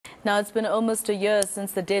Now, it's been almost a year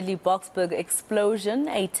since the deadly Boksburg explosion.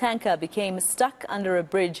 A tanker became stuck under a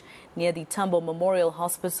bridge near the Tambo Memorial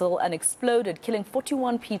Hospital and exploded, killing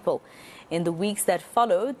 41 people. In the weeks that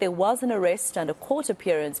followed, there was an arrest and a court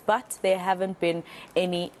appearance, but there haven't been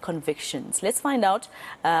any convictions. Let's find out.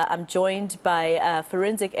 I'm joined by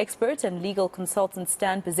forensic expert and legal consultant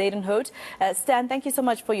Stan Bezuidenhout. Stan, thank you so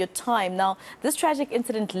much for your time. Now, this tragic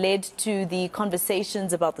incident led to the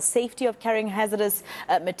conversations about the safety of carrying hazardous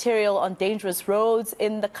material on dangerous roads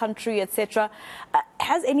in the country, etc.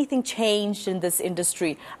 Has anything changed in this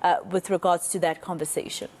industry with regards to that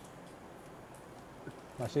conversation?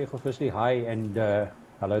 Firstly, hi and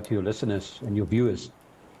hello to your listeners and your viewers.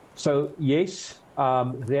 So yes,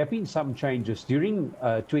 there have been some changes. During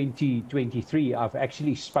 2023, I've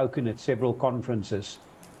actually spoken at several conferences,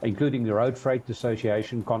 including the Road Freight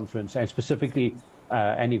Association conference and specifically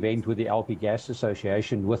an event with the LP Gas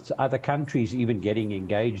Association, with other countries even getting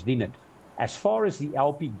engaged in it. As far as the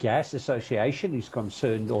LP Gas Association is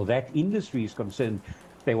concerned, or that industry is concerned,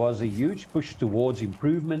 there was a huge push towards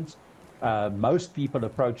improvements. Most people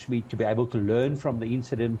approached me to be able to learn from the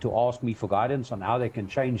incident, to ask me for guidance on how they can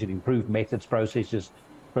change and improve methods, processes,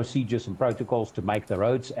 procedures and protocols to make the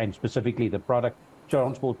roads and specifically the product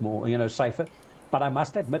transport more, safer. But I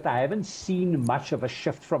must admit, I haven't seen much of a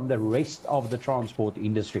shift from the rest of the transport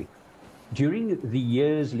industry. During the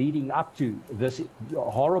years leading up to this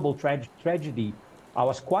horrible tragedy, I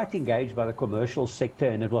was quite engaged by the commercial sector,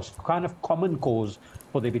 and it was kind of common cause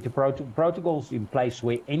for there to be protocols in place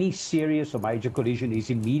where any serious or major collision is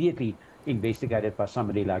immediately investigated by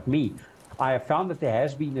somebody like me. I have found that there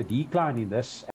has been a decline in this.